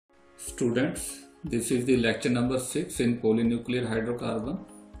Students, this is the lecture number 6 in polynuclear hydrocarbon.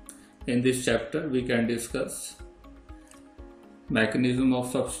 In this chapter, we can discuss mechanism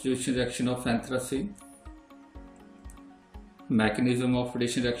of substitution reaction of anthracene, mechanism of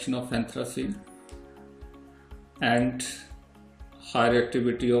addition reaction of anthracene, and high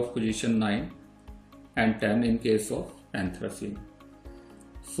reactivity of position 9 and 10 in case of anthracene.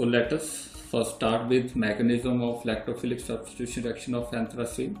 So let us first start with mechanism of electrophilic substitution reaction of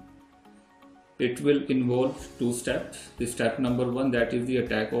anthracene. It will involve two steps. The step number 1, that is the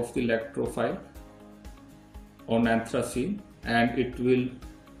attack of the electrophile on anthracene, and it will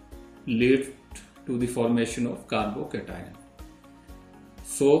lead to the formation of carbocation.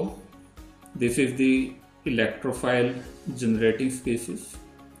 So this is the electrophile generating species.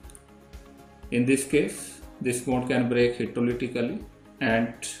 In this case, this bond can break hydrolytically,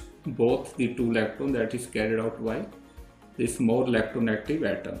 and both the two electrons that is carried out by this more electronegative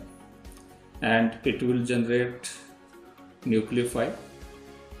atom, and it will generate nucleophile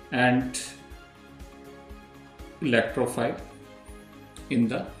and electrophile in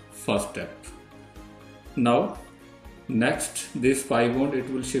the first step. Now next, this pi bond, it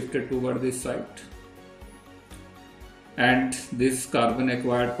will shift it toward this side, and this carbon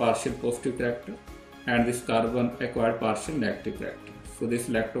acquired partial positive character and this carbon acquired partial negative character. So this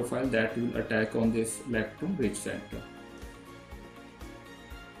electrophile that will attack on this electron rich center.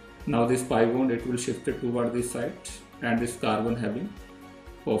 Now this pi bond, it will shift it toward this side, and this carbon having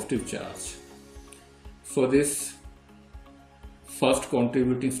positive charge. So this first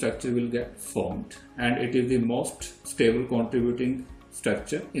contributing structure will get formed, and it is the most stable contributing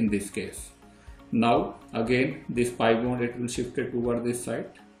structure in this case. Now again, this pi bond, it will shift it toward this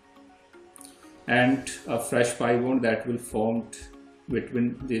side, and a fresh pi bond that will formed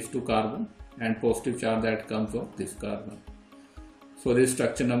between these two carbon and positive charge that comes off this carbon. So this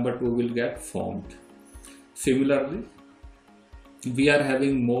structure number 2 will get formed. Similarly, we are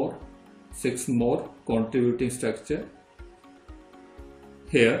having 6 more contributing structure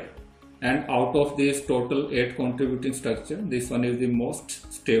here, and out of these total 8 contributing structure, this one is the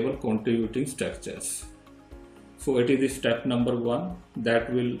most stable contributing structures. So it is the step number 1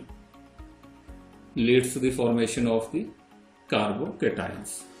 that will leads to the formation of the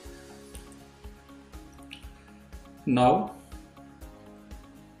carbocations. Now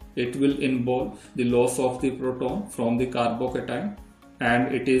it will involve the loss of the proton from the carbocation,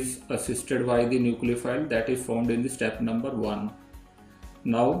 and it is assisted by the nucleophile that is formed in the step number 1.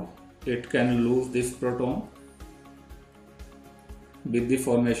 Now it can lose this proton with the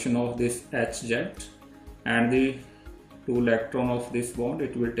formation of this HZ, and the 2 electron of this bond,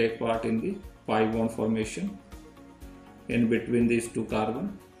 it will take part in the pi bond formation in between these 2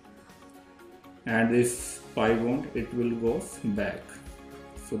 carbon, and this pi bond, it will go back.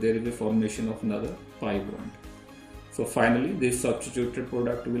 So there is a formation of another pi bond. So finally this substituted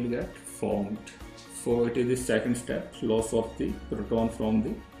product will get formed. So it is the second step, loss of the proton from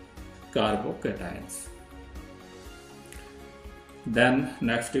the carbocations. Then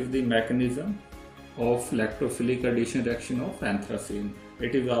next is the mechanism of electrophilic addition reaction of anthracene.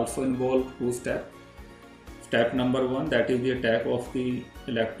 It is also involved 2 steps. Step number 1, that is the attack of the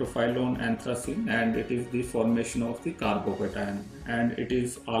electrophile on anthracene, and it is the formation of the carbocation, and it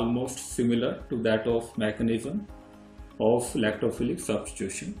is almost similar to that of mechanism of electrophilic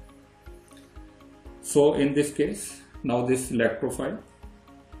substitution. So in this case, now this electrophile,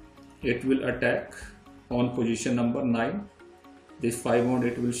 it will attack on position number 9. This pi bond,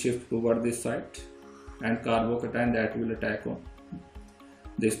 it will shift toward this side, and carbocation that will attack on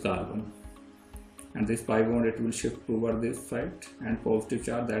this carbon, and this pi bond, it will shift toward this side, and positive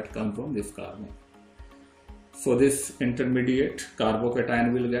charge that comes from this carbon. So this intermediate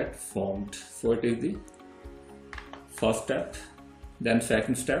carbocation will get formed. So it is the first step. Then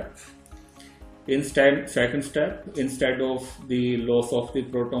second step, instead of the loss of the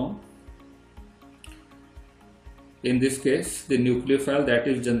proton, in this case the nucleophile that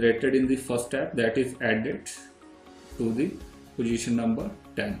is generated in the first step, that is added to the position number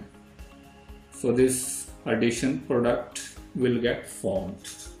 10. So this addition product will get formed.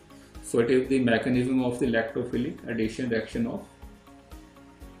 So it is the mechanism of the electrophilic addition reaction of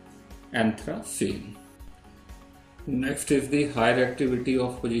anthracene. Next is the high reactivity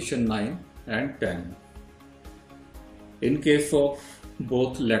of position 9 and 10. In case of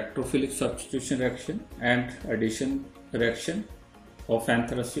both electrophilic substitution reaction and addition reaction of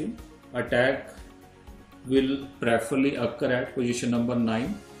anthracene, attack will preferably occur at position number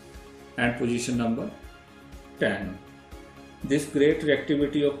 9 and position number 10. This great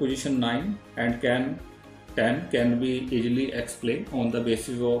reactivity of position 9 and can 10 can be easily explained on the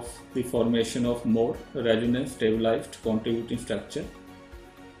basis of the formation of more resonance stabilized contributing structure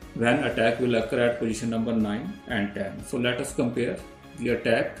when attack will occur at position number 9 and 10. So let us compare the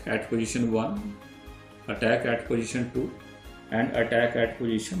attack at position 1, attack at position 2 and attack at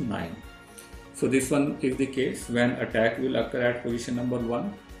position 9. So this one is the case when attack will occur at position number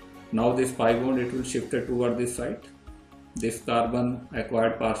 1. Now this pi bond, it will shift toward this side. This carbon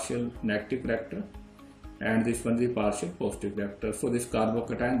acquired partial negative character and this one the partial positive character. So this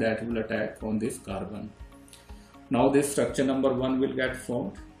carbocation that will attack on this carbon. Now this structure number 1 will get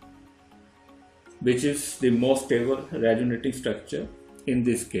formed, which is the most stable resonating structure in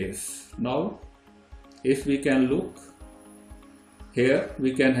this case. Now if we can look here,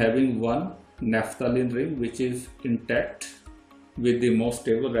 we can having one naphthalene ring which is intact with the most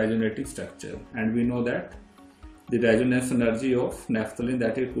stable resonating structure, and we know that the resonance energy of naphthalene,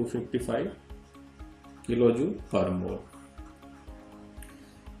 that is 255 kilojoule per mole.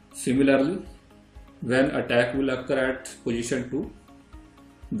 Similarly, when attack will occur at position 2,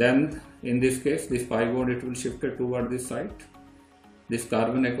 then in this case this pi bond, it will shift toward this side. This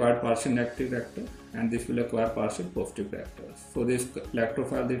carbon acquired partial negative character and this will acquire partial positive characters. So this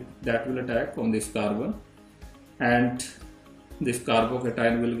electrophile that will attack on this carbon and this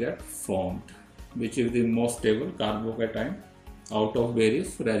carbocation will get formed, which is the most stable carbocation out of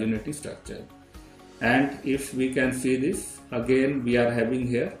various resonating structure. And if we can see this, again we are having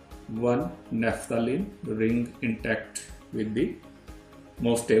here one naphthalene ring intact with the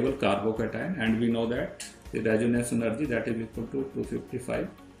most stable carbocation, and we know that the resonance energy that is equal to 255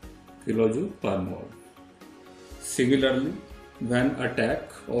 kilojoule per mole. Similarly, when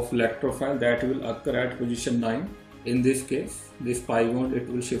attack of electrophile that will occur at position 9, in this case this pi bond, it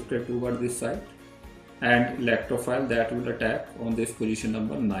will shift toward this side, and electrophile that will attack on this position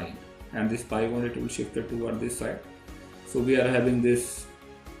number 9 and this pi bond, it will shift toward this side. So we are having this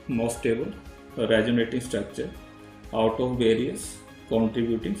most stable resonating structure out of various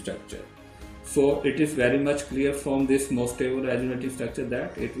contributing structure. So it is very much clear from this most stable resonating structure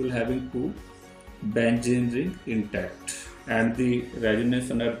that it will having two benzene ring intact, and the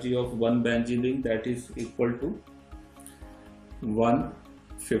resonance energy of one benzene ring that is equal to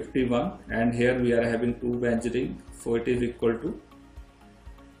 151, and here we are having two benzene ring, so it is equal to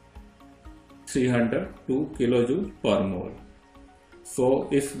 302 kilojoule per mole. So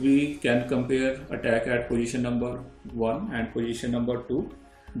if we can compare attack at position number 1 and position number 2,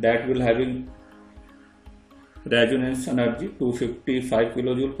 that will having resonance energy 255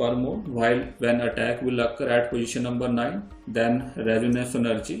 kilojoule per mole, while when attack will occur at position number 9, then resonance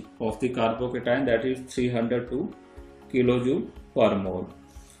energy of the carbocation, that is 302 kilojoule per mole.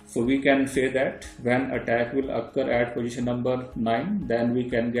 So we can say that when attack will occur at position number 9, then we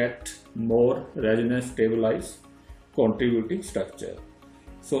can get more resonance stabilized contributing structure.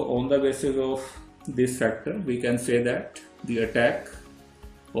 So on the basis of this factor, we can say that the attack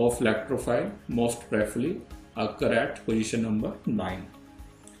of electrophile most preferably occur at position number 9.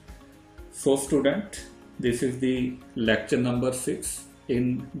 So student, this is the lecture number 6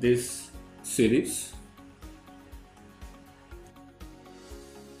 in this series.